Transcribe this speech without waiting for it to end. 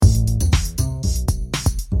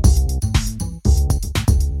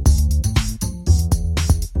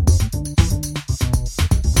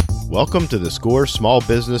Welcome to the SCORE Small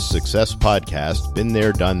Business Success Podcast, Been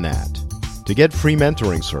There, Done That. To get free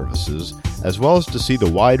mentoring services, as well as to see the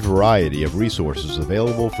wide variety of resources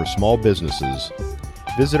available for small businesses,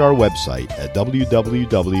 visit our website at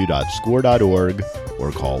www.score.org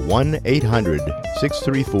or call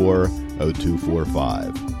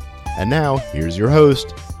 1-800-634-0245. And now, here's your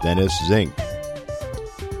host, Dennis Zink.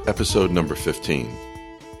 Episode number 15,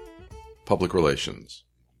 Public Relations.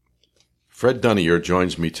 Fred Dunnier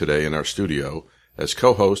joins me today in our studio as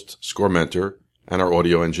co-host, SCORE mentor, and our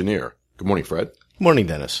audio engineer. Good morning, Fred. Good morning,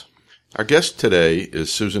 Dennis. Our guest today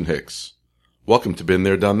is Susan Hicks. Welcome to Been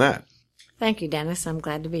There, Done That. Thank you, Dennis. I'm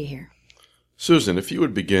glad to be here. Susan, if you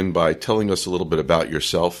would begin by telling us a little bit about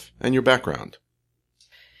yourself and your background.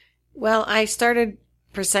 Well, I started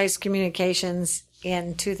Precise Communications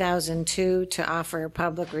in 2002 to offer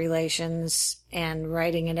public relations and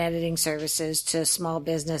writing and editing services to small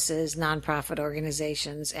businesses, nonprofit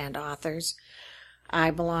organizations, and authors.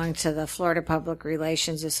 I belong to the Florida Public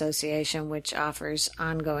Relations Association, which offers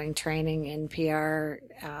ongoing training in PR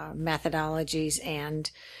methodologies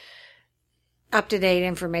and up-to-date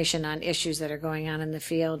information on issues that are going on in the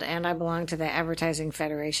field. And I belong to the Advertising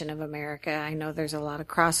Federation of America. I know there's a lot of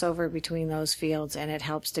crossover between those fields, and it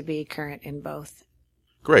helps to be current in both.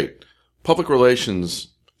 Great. Public relations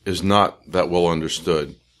is not that well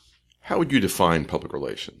understood. How would you define public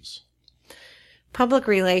relations? Public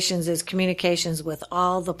relations is communications with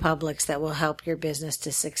all the publics that will help your business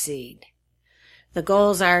to succeed. The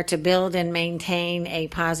goals are to build and maintain a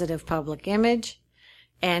positive public image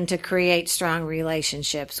and to create strong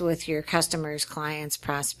relationships with your customers, clients,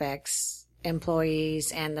 prospects,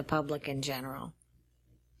 employees, and the public in general.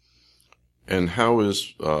 And how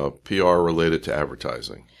is PR related to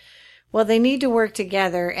advertising? Well, they need to work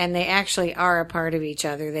together, and they actually are a part of each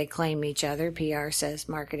other. They claim each other. PR says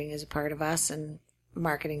marketing is a part of us, and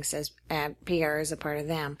marketing says PR is a part of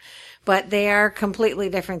them. But they are completely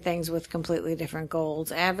different things with completely different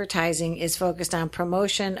goals. Advertising is focused on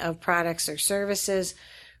promotion of products or services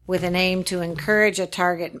with an aim to encourage a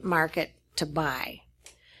target market to buy.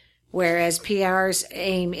 Whereas PR's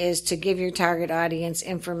aim is to give your target audience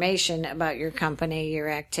information about your company, your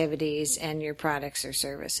activities, and your products or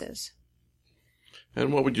services.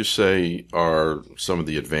 And what would you say are some of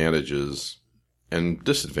the advantages and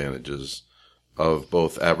disadvantages of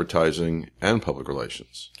both advertising and public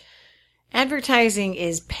relations? Advertising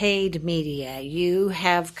is paid media. You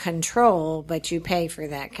have control, but you pay for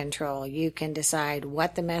that control. You can decide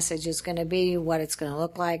what the message is going to be, what it's going to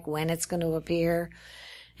look like, when it's going to appear.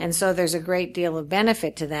 And so there's a great deal of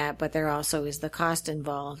benefit to that, but there also is the cost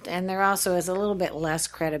involved. And there also is a little bit less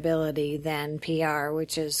credibility than PR,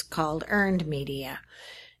 which is called earned media,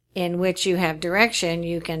 in which you have direction.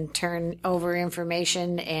 You can turn over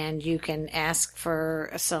information and you can ask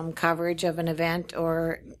for some coverage of an event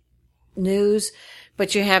or news,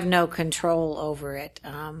 but you have no control over it.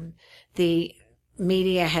 The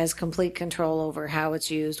media has complete control over how it's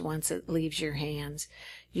used once it leaves your hands.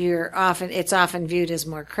 It's often viewed as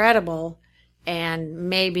more credible and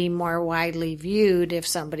maybe more widely viewed if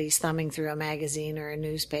somebody's thumbing through a magazine or a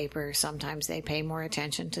newspaper. Sometimes they pay more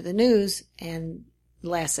attention to the news and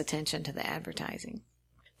less attention to the advertising.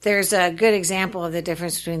 There's a good example of the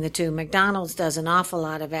difference between the two. McDonald's does an awful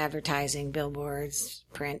lot of advertising, billboards,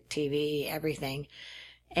 print, TV, everything.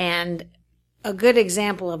 And a good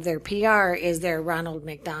example of their PR is their Ronald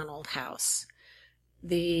McDonald House.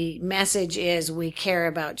 The message is we care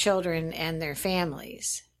about children and their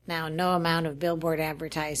families. Now, no amount of billboard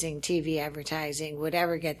advertising, TV advertising would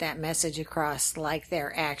ever get that message across like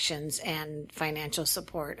their actions and financial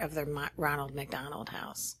support of the Ronald McDonald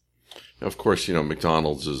House. Of course,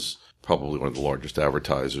 McDonald's is probably one of the largest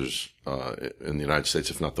advertisers in the United States,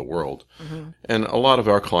 if not the world. Mm-hmm. And a lot of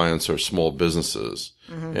our clients are small businesses.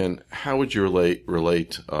 Mm-hmm. And how would you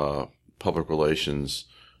relate public relations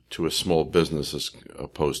to a small business as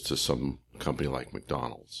opposed to some company like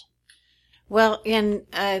McDonald's? Well, in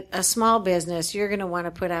a small business, you're going to want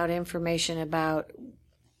to put out information about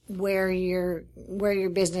where your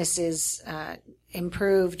business is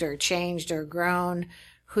improved or changed or grown,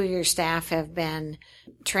 who your staff have been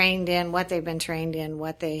trained in, what they've been trained in,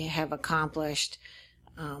 what they have accomplished.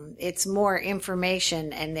 It's more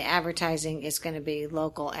information, and the advertising is going to be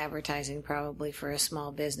local advertising probably for a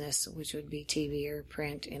small business, which would be TV or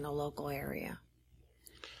print in a local area.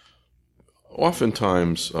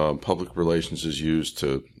 Oftentimes, public relations is used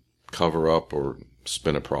to cover up or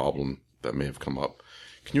spin a problem that may have come up.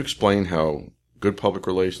 Can you explain how good public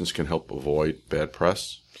relations can help avoid bad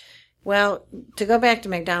press? Well, to go back to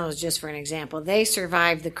McDonald's just for an example, they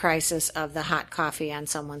survived the crisis of the hot coffee on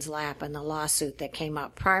someone's lap and the lawsuit that came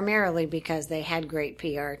up primarily because they had great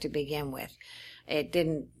PR to begin with. It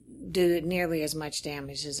didn't do nearly as much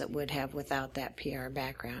damage as it would have without that PR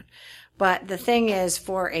background. But the thing is,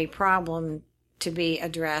 for a problem to be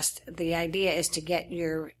addressed, the idea is to get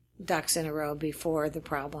your ducks in a row before the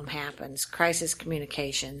problem happens. Crisis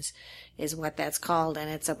communications is what that's called, and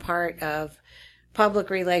it's a part of public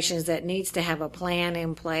relations that needs to have a plan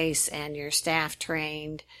in place and your staff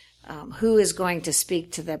trained. Who is going to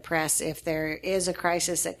speak to the press if there is a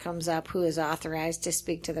crisis that comes up? Who is authorized to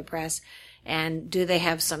speak to the press? And do they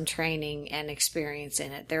have some training and experience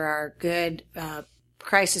in it? There are good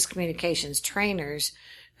crisis communications trainers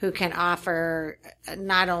who can offer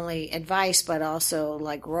not only advice but also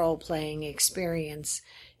like role-playing experience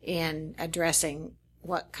in addressing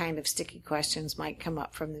what kind of sticky questions might come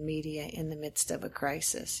up from the media in the midst of a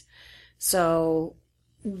crisis. So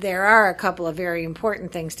there are a couple of very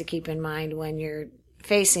important things to keep in mind when you're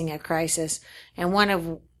facing a crisis, and one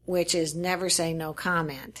of which is never say no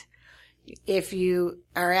comment. If you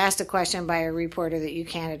are asked a question by a reporter that you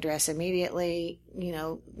can't address immediately,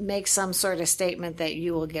 make some sort of statement that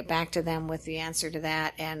you will get back to them with the answer to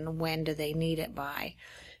that and when do they need it by.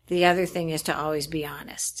 The other thing is to always be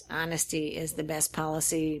honest. Honesty is the best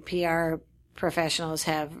policy. PR professionals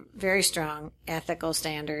have very strong ethical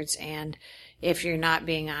standards, and if you're not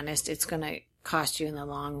being honest, it's going to cost you in the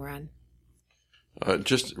long run.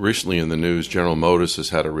 Just recently in the news, General Motors has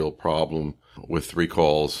had a real problem with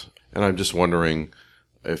recalls, and I'm just wondering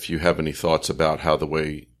if you have any thoughts about how the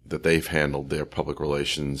way that they've handled their public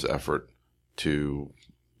relations effort to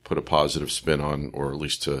put a positive spin on, or at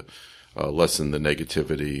least to lessen the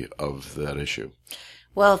negativity of that issue.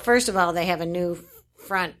 Well, first of all, they have a new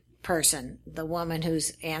front person. The woman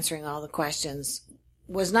who's answering all the questions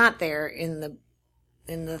was not there in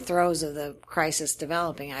the throes of the crisis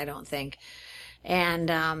developing, I don't think. And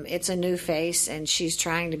it's a new face, and she's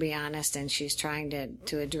trying to be honest, and she's trying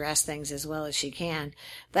to address things as well as she can.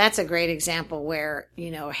 That's a great example where,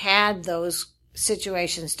 had those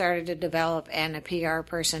situations started to develop and a PR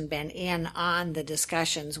person been in on the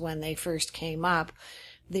discussions when they first came up,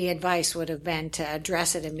 the advice would have been to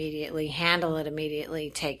address it immediately, handle it immediately,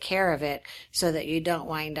 take care of it so that you don't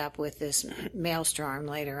wind up with this maelstrom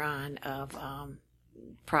later on of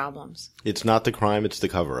problems. It's not the crime, it's the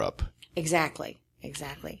cover-up. Exactly.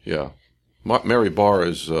 Yeah. Mary Barr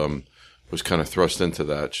was kind of thrust into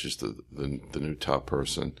that. She's the new top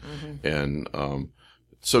person. Mm-hmm. And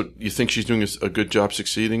so you think she's doing a good job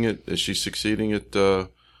succeeding at? Is she succeeding at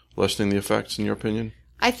lessening the effects, in your opinion?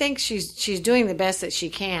 I think she's doing the best that she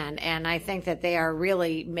can, and I think that they are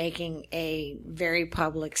really making a very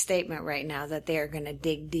public statement right now that they are going to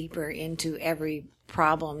dig deeper into every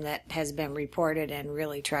problem that has been reported and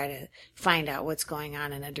really try to find out what's going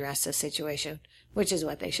on and address the situation, which is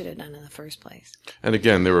what they should have done in the first place. And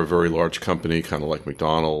again, they're a very large company, kind of like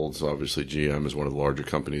McDonald's. Obviously, GM is one of the larger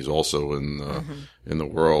companies also in the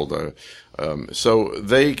world. So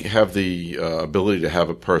they have the ability to have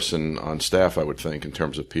a person on staff, I would think, in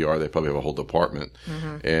terms of PR. They probably have a whole department.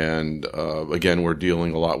 Mm-hmm. And again, we're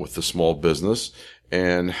dealing a lot with the small business.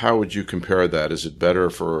 And how would you compare that? Is it better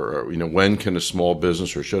for, when can a small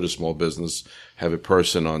business or should a small business have a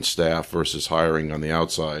person on staff versus hiring on the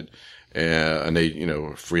outside, a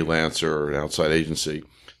freelancer or an outside agency?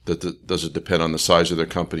 Does it depend on the size of their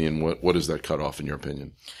company, and what is that cutoff in your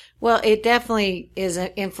opinion? Well, it definitely is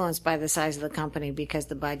influenced by the size of the company because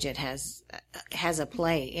the budget has a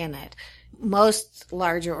play in it. Most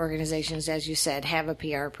larger organizations, as you said, have a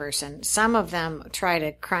PR person. Some of them try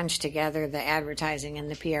to crunch together the advertising and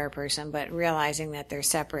the PR person, but realizing that they're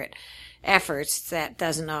separate efforts, that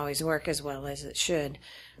doesn't always work as well as it should.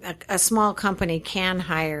 A small company can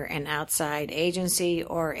hire an outside agency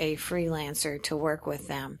or a freelancer to work with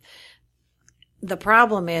them. The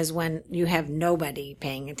problem is when you have nobody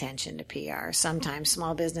paying attention to PR. Sometimes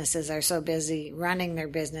small businesses are so busy running their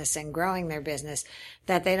business and growing their business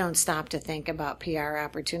that they don't stop to think about PR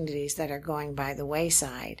opportunities that are going by the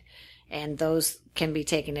wayside. And those can be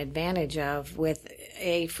taken advantage of with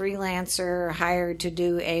a freelancer hired to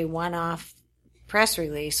do a one-off press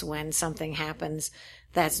release when something happens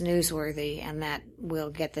that's newsworthy and that will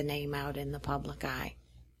get the name out in the public eye.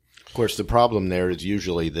 Of course, the problem there is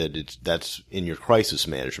usually that that's in your crisis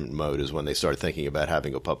management mode is when they start thinking about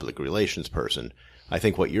having a public relations person. I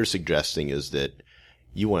think what you're suggesting is that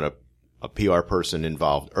you want a PR person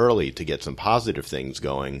involved early to get some positive things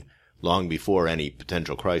going long before any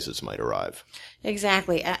potential crisis might arrive.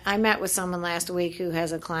 Exactly. I met with someone last week who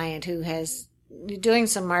has a client who has doing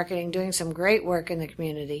some marketing, doing some great work in the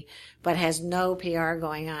community, but has no PR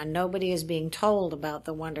going on. Nobody is being told about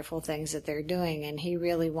the wonderful things that they're doing, and he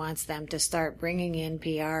really wants them to start bringing in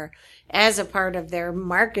PR as a part of their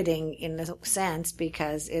marketing in a sense,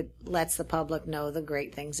 because it lets the public know the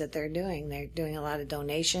great things that they're doing. They're doing a lot of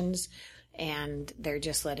donations, and they're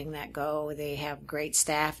just letting that go. They have great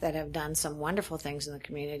staff that have done some wonderful things in the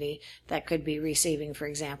community that could be receiving, for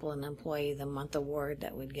example, an Employee of the Month award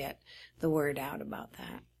that would get the word out about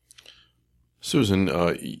that. Susan,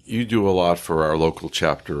 you do a lot for our local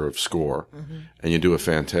chapter of SCORE, and you do a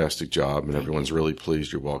fantastic job, and everyone's really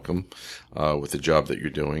pleased. You're welcome with the job that you're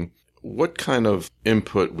doing. What kind of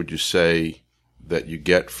input would you say that you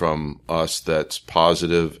get from us that's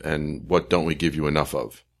positive, and what don't we give you enough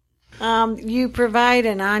of? You provide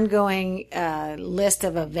an ongoing list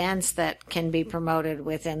of events that can be promoted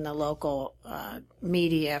within the local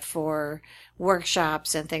media for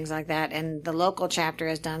workshops and things like that. And the local chapter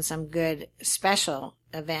has done some good special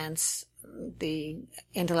events, the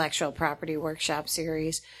Intellectual Property Workshop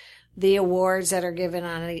Series, the awards that are given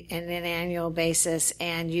on an annual basis,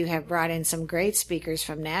 and you have brought in some great speakers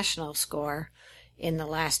from National SCORE in the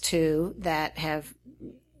last two that have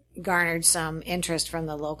garnered some interest from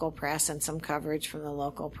the local press and some coverage from the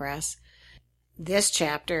local press. This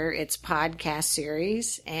chapter, its podcast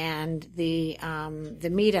series and the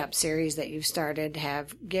meetup series that you've started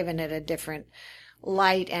have given it a different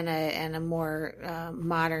light and a more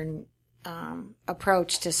modern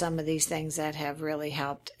approach to some of these things that have really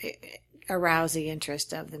helped arouse the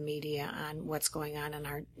interest of the media on what's going on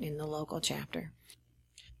in the local chapter.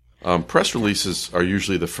 Press releases are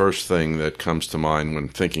usually the first thing that comes to mind when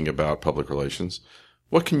thinking about public relations.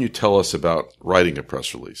 What can you tell us about writing a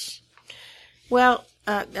press release? Well,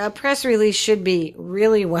 a press release should be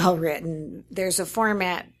really well written. There's a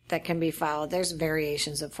format that can be followed. There's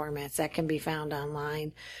variations of formats that can be found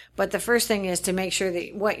online. But the first thing is to make sure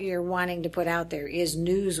that what you're wanting to put out there is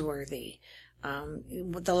newsworthy.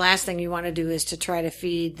 The last thing you want to do is to try to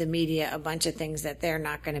feed the media a bunch of things that they're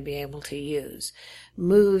not going to be able to use.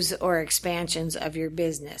 Moves or expansions of your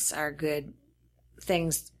business are good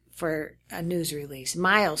things for a news release.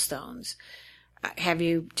 Milestones. Have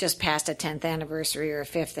you just passed a 10th anniversary or a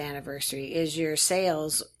 5th anniversary? Is your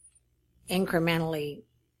sales incrementally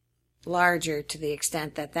larger to the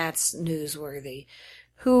extent that that's newsworthy?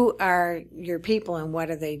 Who are your people and what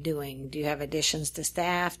are they doing? Do you have additions to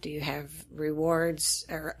staff? Do you have rewards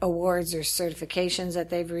or awards or certifications that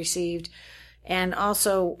they've received? And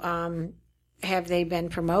also, have they been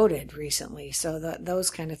promoted recently? So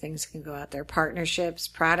those kind of things can go out there. Partnerships,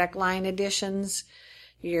 product line additions.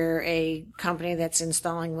 You're a company that's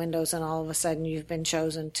installing windows and all of a sudden you've been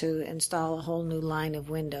chosen to install a whole new line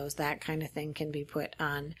of windows. That kind of thing can be put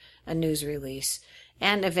on a news release.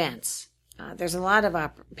 And events. There's a lot of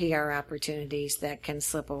PR opportunities that can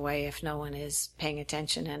slip away if no one is paying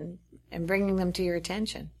attention and bringing them to your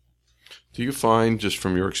attention. Do you find, just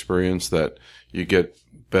from your experience, that you get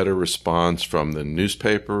better response from the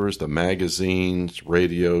newspapers, the magazines,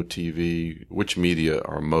 radio, TV? Which media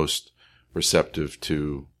are most receptive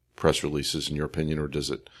to press releases, in your opinion, or does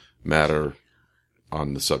it matter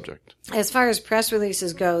on the subject? As far as press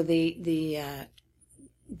releases go,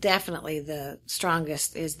 definitely the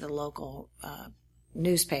strongest is the local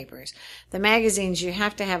newspapers. The magazines, you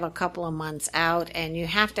have to have a couple of months out, and you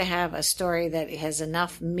have to have a story that has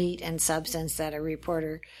enough meat and substance that a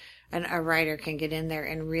reporter and a writer can get in there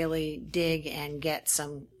and really dig and get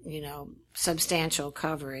some, substantial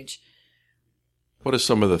coverage. What are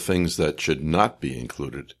some of the things that should not be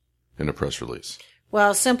included in a press release?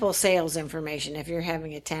 Well, simple sales information. If you're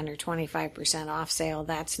having a 10 or 25% off sale,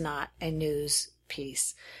 that's not a news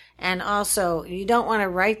piece. And also, you don't want to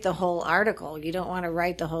write the whole article. You don't want to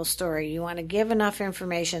write the whole story. You want to give enough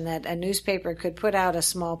information that a newspaper could put out a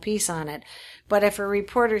small piece on it. But if a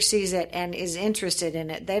reporter sees it and is interested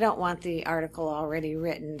in it, they don't want the article already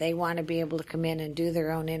written. They want to be able to come in and do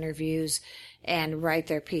their own interviews and write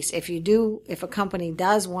their piece. If a company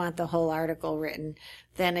does want the whole article written,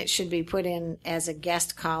 then it should be put in as a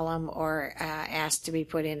guest column or asked to be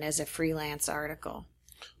put in as a freelance article.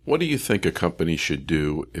 What do you think a company should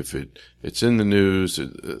do if it's in the news,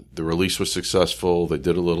 the release was successful, they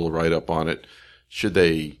did a little write-up on it? Should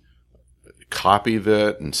they copy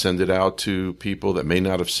that and send it out to people that may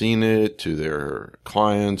not have seen it, to their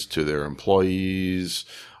clients, to their employees?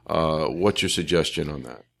 What's your suggestion on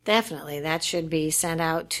that? Definitely. That should be sent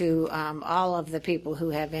out to all of the people who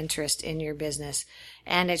have interest in your business.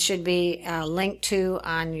 And it should be linked to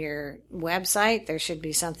on your website. There should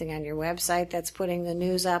be something on your website that's putting the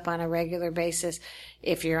news up on a regular basis.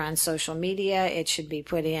 If you're on social media, it should be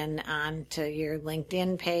put in onto your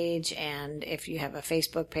LinkedIn page. And if you have a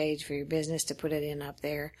Facebook page for your business, to put it in up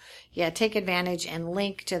there. Yeah, take advantage and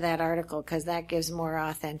link to that article, because that gives more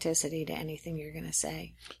authenticity to anything you're going to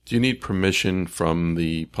say. Do you need permission from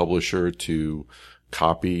the publisher to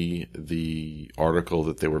copy the article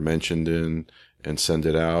that they were mentioned in and send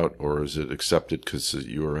it out, or is it accepted because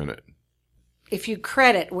you were in it? If you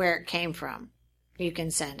credit where it came from, you can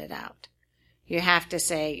send it out. You have to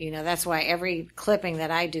say, that's why every clipping that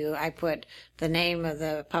I do, I put the name of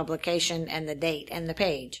the publication and the date and the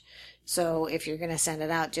page. So if you're going to send it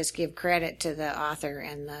out, just give credit to the author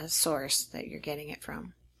and the source that you're getting it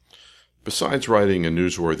from. Besides writing a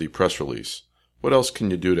newsworthy press release, what else can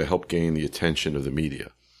you do to help gain the attention of the media?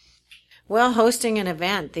 Well, hosting an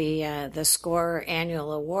event, the SCORE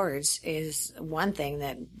annual awards, is one thing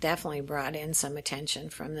that definitely brought in some attention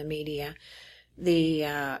from the media.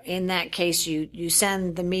 In that case, you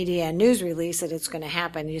send the media a news release that it's going to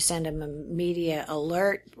happen. You send them a media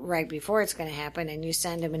alert right before it's going to happen, and you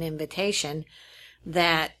send them an invitation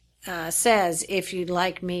that says, if you'd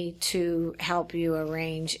like me to help you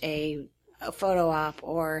arrange a photo op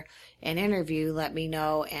or an interview, let me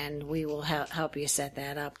know, and we will help you set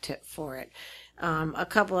that up for it. A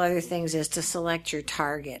couple other things is to select your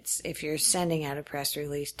targets. If you're sending out a press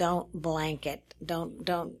release, don't blanket,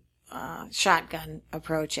 don't shotgun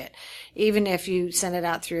approach it. Even if you send it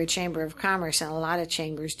out through a chamber of commerce, and a lot of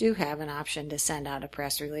chambers do have an option to send out a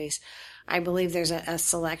press release, I believe there's a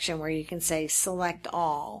selection where you can say select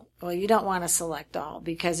all. Well, you don't want to select all,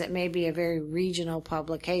 because it may be a very regional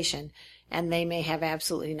publication and they may have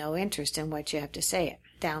absolutely no interest in what you have to say.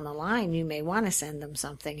 Down the line, you may want to send them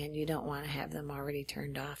something, and you don't want to have them already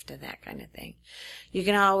turned off to that kind of thing. You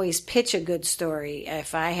can always pitch a good story.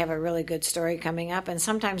 If I have a really good story coming up, and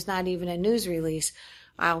sometimes not even a news release,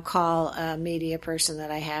 I'll call a media person that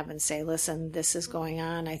I have and say, listen, this is going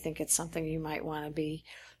on. I think it's something you might want to be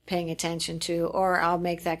paying attention to. Or I'll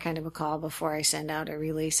make that kind of a call before I send out a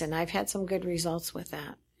release, and I've had some good results with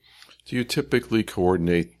that. Do you typically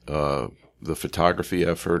coordinate the photography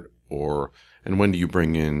effort, and when do you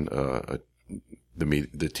bring in the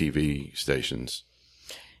TV stations?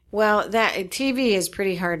 Well, that TV is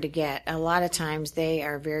pretty hard to get. A lot of times they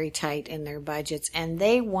are very tight in their budgets, and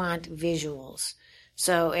they want visuals.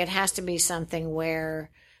 So it has to be something where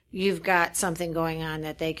you've got something going on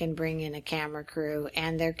that they can bring in a camera crew,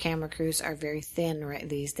 and their camera crews are very thin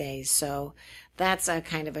these days. So that's a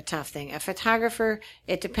kind of a tough thing. A photographer,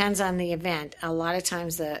 it depends on the event. A lot of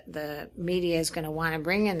times the media is going to want to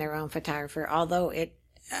bring in their own photographer, although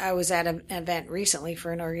I was at an event recently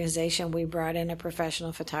for an organization. We brought in a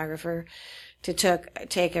professional photographer to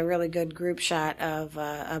take a really good group shot of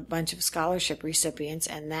a bunch of scholarship recipients,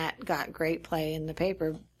 and that got great play in the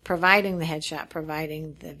paper. Providing the headshot,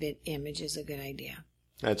 providing the image is a good idea.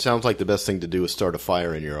 That sounds like the best thing to do is start a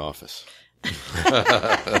fire in your office.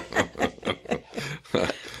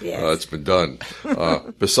 Yes. It's been done.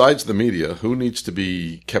 Besides the media, who needs to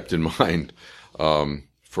be kept in mind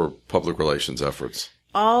for public relations efforts?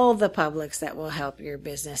 All the publics that will help your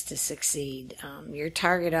business to succeed. Your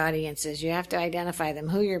target audiences, you have to identify them.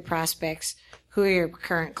 Who are your prospects? Who are your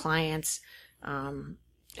current clients?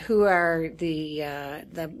 Who are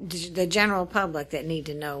the general public that need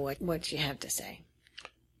to know what you have to say?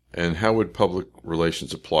 And how would public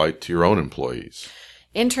relations apply to your own employees?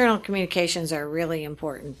 Internal communications are really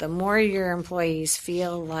important. The more your employees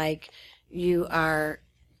feel like you are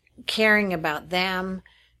caring about them,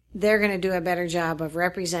 they're going to do a better job of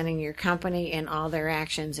representing your company in all their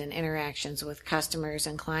actions and interactions with customers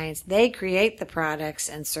and clients. They create the products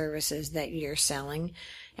and services that you're selling,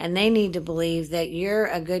 and they need to believe that you're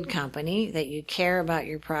a good company, that you care about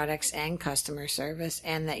your products and customer service,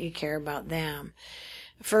 and that you care about them.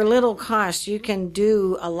 For little cost, you can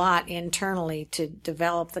do a lot internally to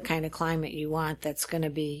develop the kind of climate you want that's going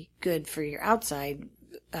to be good for your outside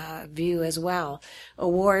view as well.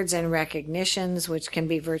 Awards and recognitions, which can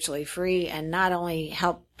be virtually free and not only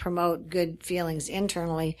help promote good feelings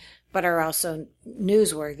internally, but are also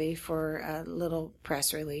newsworthy for a little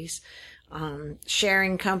press release.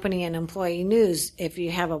 Sharing company and employee news. If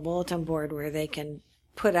you have a bulletin board where they can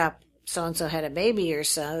put up so-and-so had a baby, or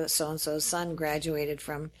so-and-so's son graduated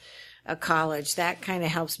from a college, that kind of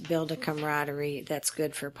helps build a camaraderie that's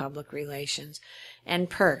good for public relations. And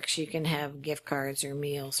perks, you can have gift cards or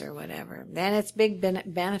meals or whatever. Then it's big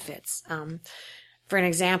benefits. For an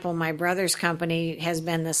example, my brother's company has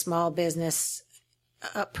been the Small Business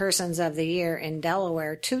Persons of the Year in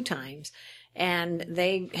Delaware 2 times. And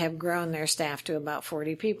they have grown their staff to about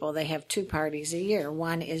 40 people. They have 2 parties a year.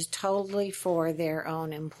 One is totally for their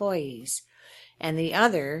own employees, and the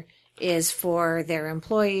other is for their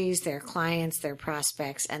employees, their clients, their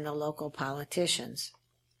prospects, and the local politicians.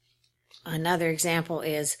 Another example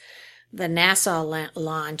is the NASA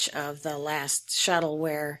launch of the last shuttle,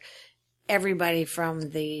 where everybody from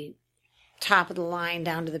the top of the line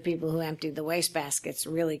down to the people who emptied the waste baskets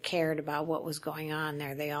really cared about what was going on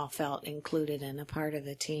there. They all felt included and a part of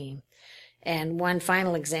the team. And one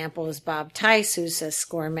final example is Bob Tice, who's a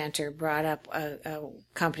SCORE mentor, brought up a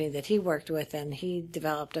company that he worked with, and he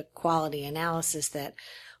developed a quality analysis that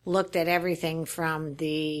looked at everything from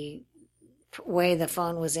the way the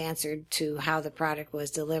phone was answered to how the product was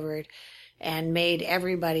delivered, and made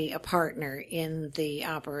everybody a partner in the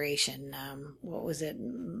operation. What was it?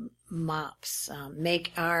 MOPS.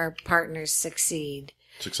 Make our partners succeed.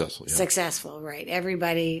 Successful, yeah. Successful, right.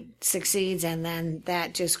 Everybody succeeds, and then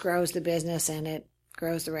that just grows the business, and it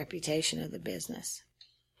grows the reputation of the business.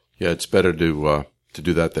 Yeah, it's better to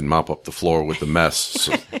do that than mop up the floor with the mess.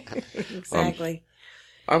 So, exactly.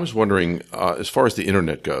 I was wondering, as far as the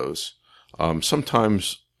internet goes,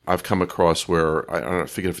 sometimes I've come across where, I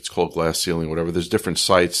forget if it's called glass ceiling or whatever, there's different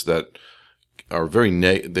sites that are very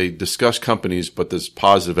they discuss companies, but there's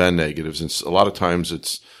positive and negatives. And a lot of times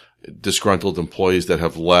it's disgruntled employees that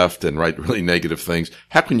have left and write really negative things.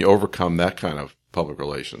 How can you overcome that kind of public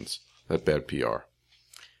relations, that bad PR?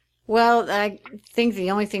 Well, I think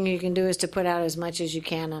the only thing you can do is to put out as much as you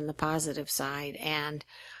can on the positive side. And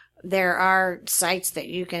there are sites that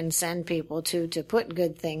you can send people to put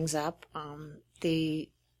good things up. The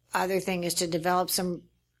other thing is to develop some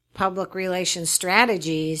public relations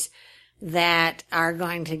strategies that are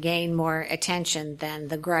going to gain more attention than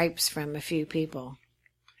the gripes from a few people.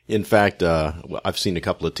 In fact, I've seen a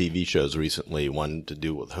couple of TV shows recently, one to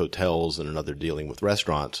do with hotels and another dealing with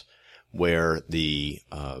restaurants, where the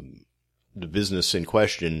business in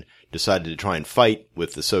question decided to try and fight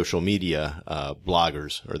with the social media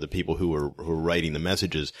bloggers or the people who are writing the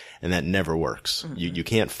messages, and that never works. Mm-hmm. You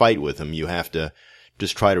can't fight with them. You have to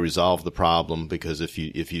just try to resolve the problem, because if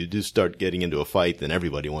you do start getting into a fight, then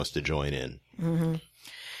everybody wants to join in.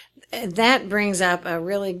 Mm-hmm. That brings up a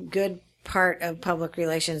really good part of public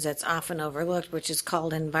relations that's often overlooked, which is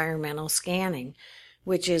called environmental scanning,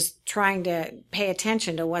 which is trying to pay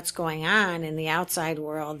attention to what's going on in the outside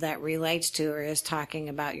world that relates to or is talking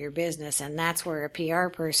about your business. And that's where a PR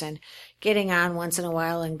person getting on once in a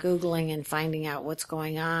while and Googling and finding out what's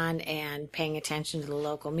going on and paying attention to the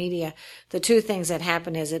local media. The two things that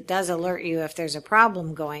happen is it does alert you if there's a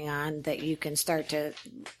problem going on that you can start to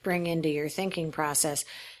bring into your thinking process.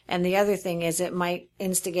 And the other thing is it might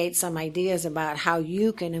instigate some ideas about how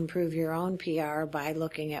you can improve your own PR by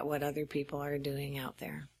looking at what other people are doing out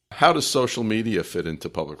there. How does social media fit into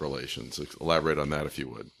public relations? Elaborate on that if you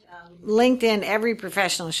would. LinkedIn, every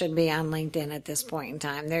professional should be on LinkedIn at this point in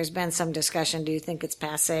time. There's been some discussion, do you think it's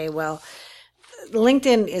passé? Well,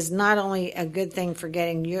 LinkedIn is not only a good thing for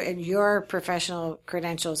getting your professional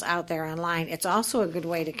credentials out there online, it's also a good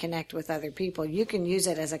way to connect with other people. You can use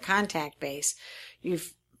it as a contact base. You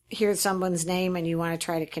hear someone's name and you want to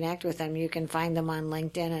try to connect with them, you can find them on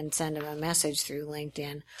LinkedIn and send them a message through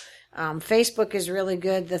LinkedIn. Facebook is really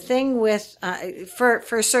good. The thing with,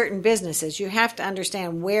 for certain businesses, you have to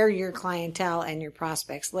understand where your clientele and your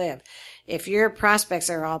prospects live. If your prospects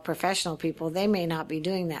are all professional people, they may not be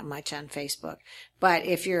doing that much on Facebook. But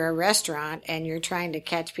if you're a restaurant and you're trying to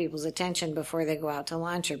catch people's attention before they go out to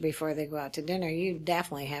lunch or before they go out to dinner, you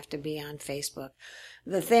definitely have to be on Facebook.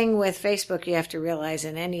 The thing with Facebook you have to realize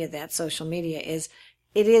in any of that social media is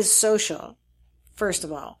it is social, first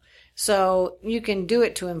of all. So you can do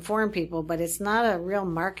it to inform people, but it's not a real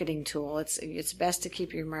marketing tool. It's best to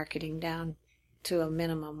keep your marketing down to a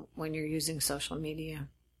minimum when you're using social media.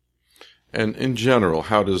 And in general,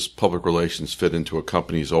 how does public relations fit into a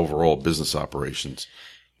company's overall business operations?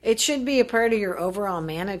 It should be a part of your overall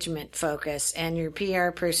management focus, and your PR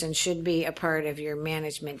person should be a part of your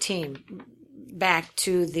management team. Back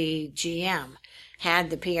to the GM. Had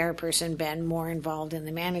the PR person been more involved in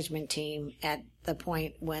the management team at the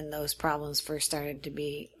point when those problems first started to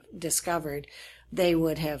be discovered, they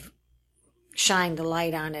would have shined the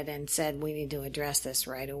light on it and said, we need to address this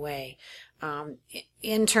right away.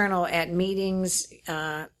 Internal at meetings,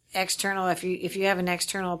 external, if you have an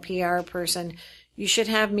external PR person, you should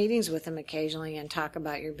have meetings with them occasionally and talk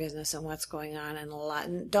about your business and what's going on and a lot.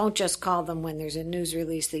 And don't just call them when there's a news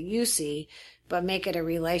release that you see, but make it a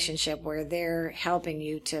relationship where they're helping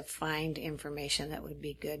you to find information that would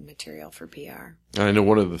be good material for PR. I know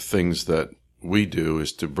one of the things that we do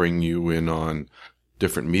is to bring you in on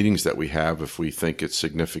different meetings that we have if we think it's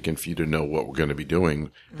significant for you to know what we're going to be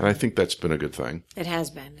doing. And I think that's been a good thing. It has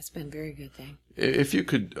been. It's been a very good thing. If you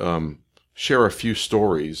could share a few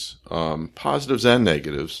stories, positives and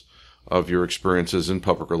negatives, of your experiences in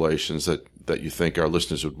public relations that you think our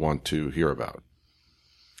listeners would want to hear about.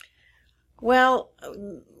 Well,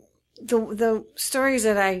 the stories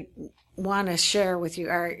that I want to share with you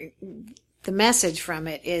are, the message from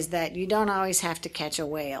it is that you don't always have to catch a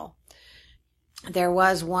whale. There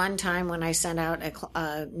was one time when I sent out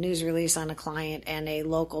a news release on a client, and a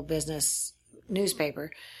local business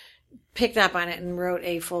newspaper picked up on it and wrote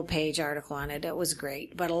a full-page article on it. It was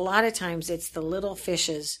great. But a lot of times it's the little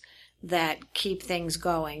fishes that keep things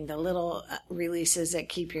going, the little releases that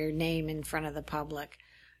keep your name in front of the public.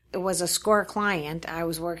 It was a SCORE client. I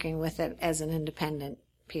was working with it as an independent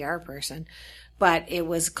PR person, but it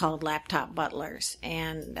was called Laptop Butlers.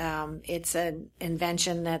 And it's an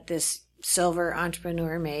invention that this silver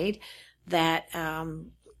entrepreneur made that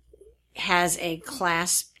has a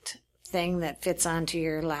clasped thing that fits onto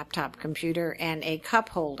your laptop computer and a cup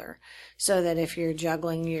holder, so that if you're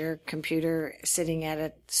juggling your computer sitting at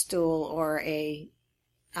a stool or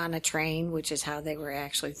on a train, which is how they were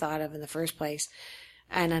actually thought of in the first place,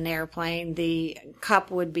 and an airplane, the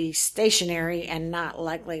cup would be stationary and not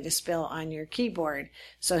likely to spill on your keyboard.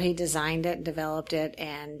 So he designed it, developed it,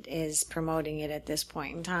 and is promoting it at this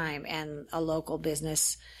point in time. And a local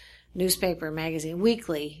business newspaper, magazine,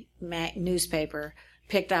 weekly newspaper,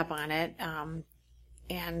 picked up on it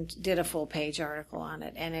and did a full-page article on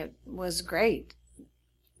it. And it was great.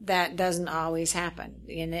 That doesn't always happen.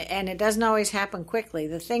 And it doesn't always happen quickly.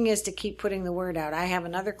 The thing is to keep putting the word out. I have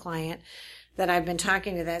another client that I've been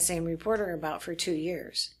talking to that same reporter about for 2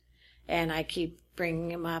 years. And I keep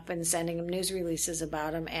bringing him up and sending him news releases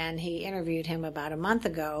about him. And he interviewed him about a month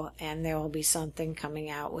ago, and there will be something coming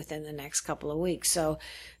out within the next couple of weeks. So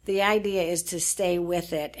the idea is to stay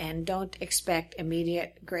with it and don't expect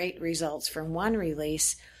immediate great results from one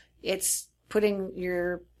release. It's putting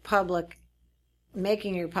your public,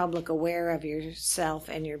 making your public aware of yourself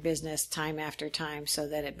and your business time after time, so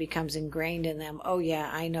that it becomes ingrained in them. Oh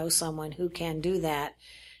yeah, I know someone who can do that,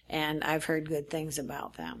 and I've heard good things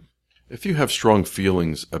about them. If you have strong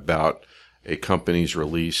feelings about a company's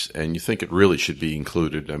release and you think it really should be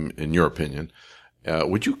included, in your opinion,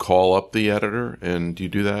 would you call up the editor, and do you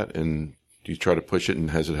do that? And do you try to push it,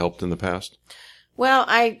 and has it helped in the past? Well,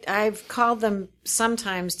 I've called them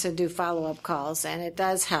sometimes to do follow-up calls, and it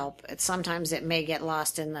does help. Sometimes it may get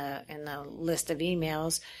lost in the list of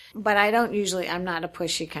emails, but I'm not a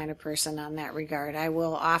pushy kind of person on that regard. I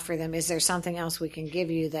will offer them, is there something else we can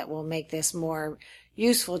give you that will make this more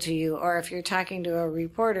useful to you? Or if you're talking to a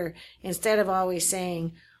reporter, instead of always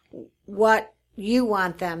saying what you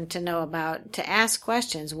want them to know about, to ask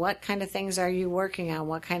questions. What kind of things are you working on?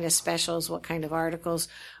 What kind of specials? What kind of articles?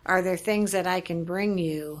 Are there things that I can bring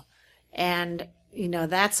you? And,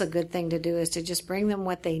 that's a good thing to do, is to just bring them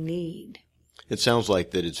what they need. It sounds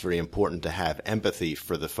like that it's very important to have empathy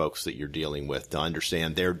for the folks that you're dealing with, to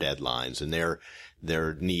understand their deadlines and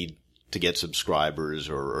their need to get subscribers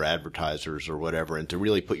or advertisers or whatever, and to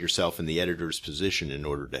really put yourself in the editor's position in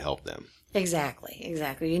order to help them. Exactly.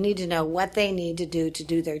 You need to know what they need to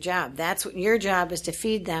do their job. That's what your job is, to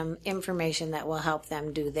feed them information that will help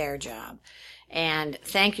them do their job. And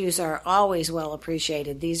thank yous are always well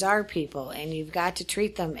appreciated. These are people, and you've got to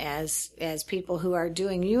treat them as people who are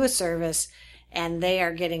doing you a service, and they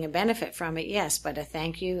are getting a benefit from it. Yes, but a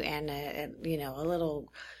thank you and a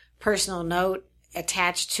little personal note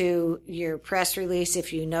attached to your press release.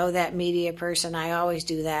 If you know that media person, I always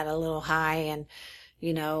do that, a little hi and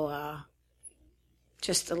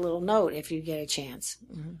just a little note if you get a chance.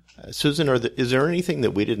 Mm-hmm. Susan, is there anything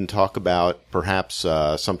that we didn't talk about, perhaps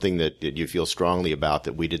something that you feel strongly about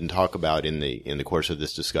that we didn't talk about in the course of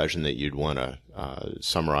this discussion that you'd want to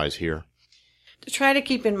summarize here? To try to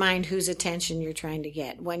keep in mind whose attention you're trying to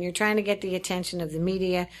get. When you're trying to get the attention of the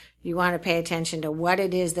media, you want to pay attention to what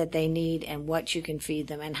it is that they need and what you can feed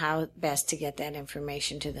them and how best to get that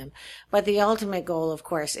information to them. But the ultimate goal, of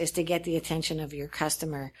course, is to get the attention of your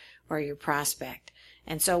customer or your prospect.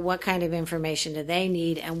 And so what kind of information do they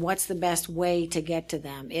need, and what's the best way to get to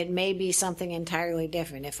them? It may be something entirely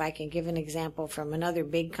different. If I can give an example from another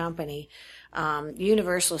big company,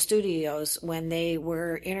 Universal Studios, when they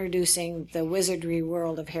were introducing the wizardry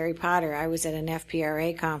world of Harry Potter, I was at an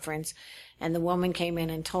FPRA conference, and the woman came in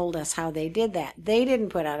and told us how they did that. They didn't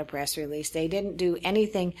put out a press release. They didn't do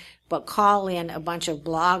anything but call in a bunch of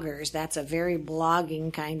bloggers. That's a very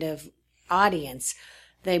blogging kind of audience.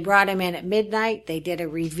 They brought him in at midnight. They did a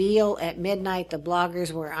reveal at midnight. The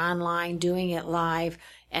bloggers were online doing it live.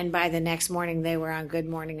 and by the next morning they were on Good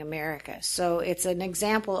Morning America. So it's an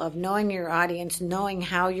example of knowing your audience, knowing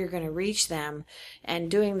how you're going to reach them, and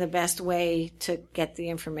doing the best way to get the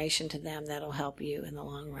information to them that'll help you in the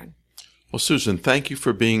long run. Well, Susan, thank you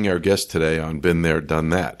for being our guest today on Been There,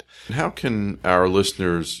 Done That. How can our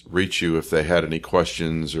listeners reach you if they had any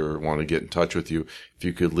questions or want to get in touch with you? If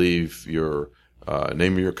you could leave your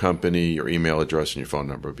name of your company, your email address, and your phone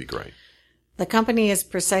number, would be great. The company is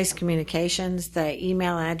Precise Communications. The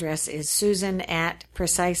email address is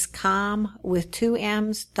susan@precisecom with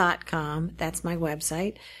 2Ms.com. That's my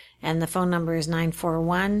website. And the phone number is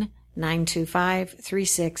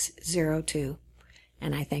 941-925-3602.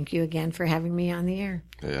 And I thank you again for having me on the air.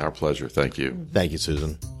 Hey, our pleasure. Thank you. Thank you,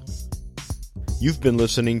 Susan. You've been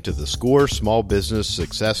listening to the SCORE Small Business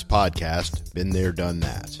Success Podcast, Been There, Done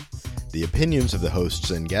That. The opinions of the hosts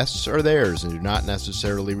and guests are theirs and do not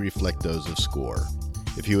necessarily reflect those of SCORE.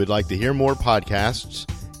 If you would like to hear more podcasts,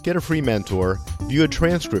 get a free mentor, view a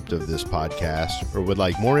transcript of this podcast, or would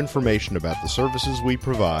like more information about the services we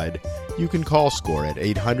provide, you can call SCORE at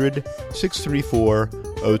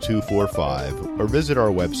 800-634-0245 or visit our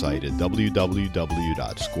website at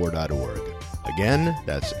www.score.org. Again,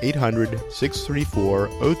 that's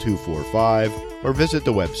 800-634-0245 or visit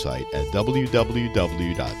the website at www.score.org.